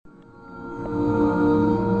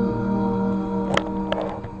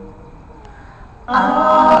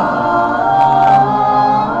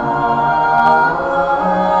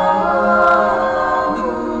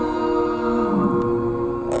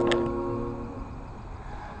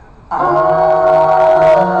She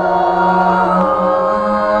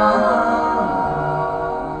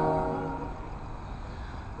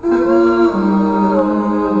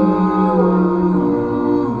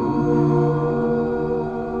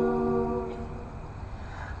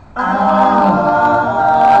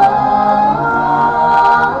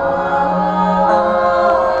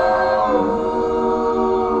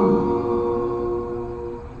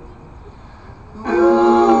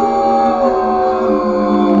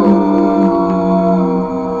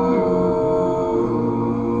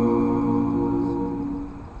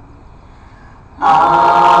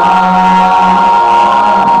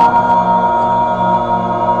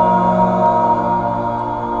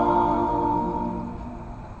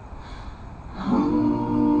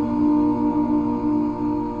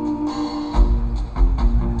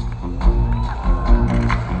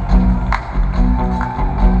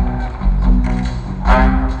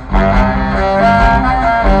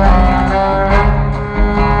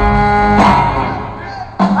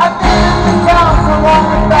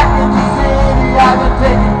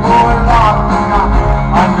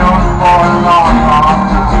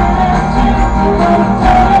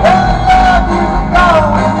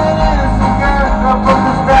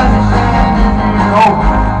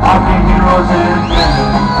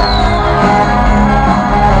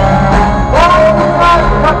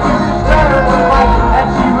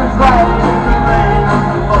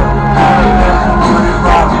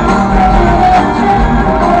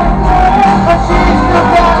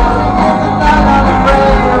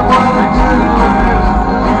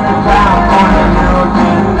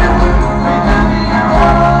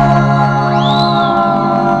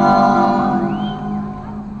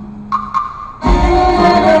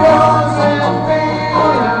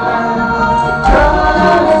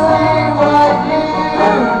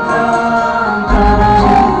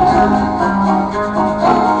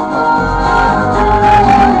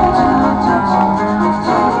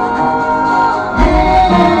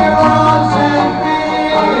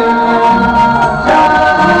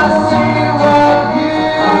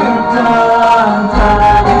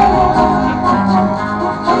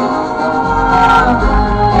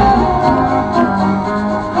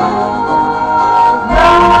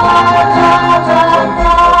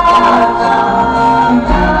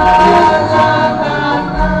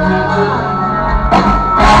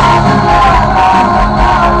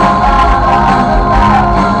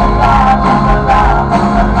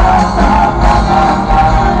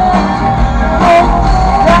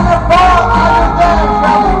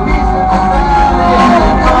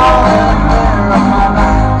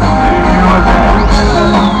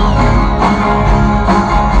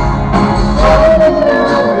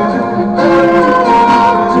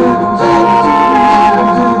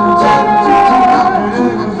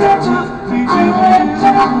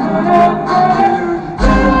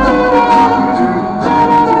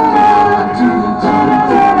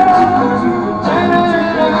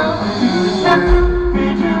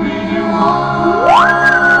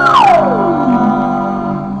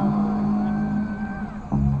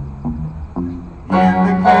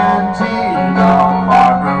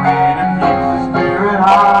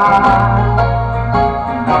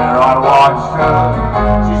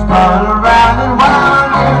spun around and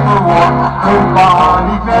wound in the war. Her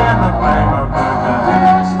body fed the flame of her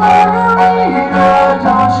death. Margarita,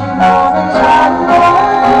 don't you know that I'm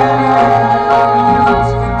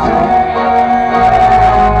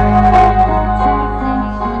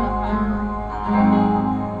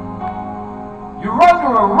You're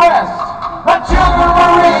under arrest. The children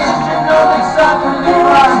were raised, you know they suffered in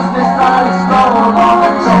life. They started slow on the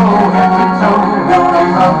toe, head to toe, and they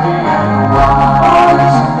loved me and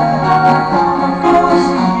wise.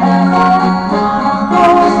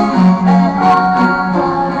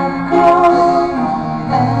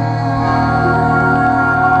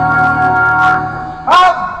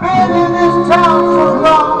 I've been in this town so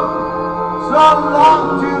long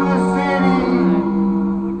to the city.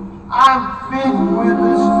 I'm fit with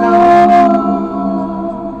the snow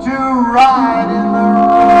to ride in the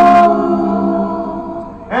road,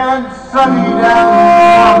 and sunny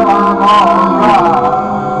down I'm alright.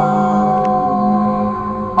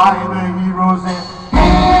 By the heroes and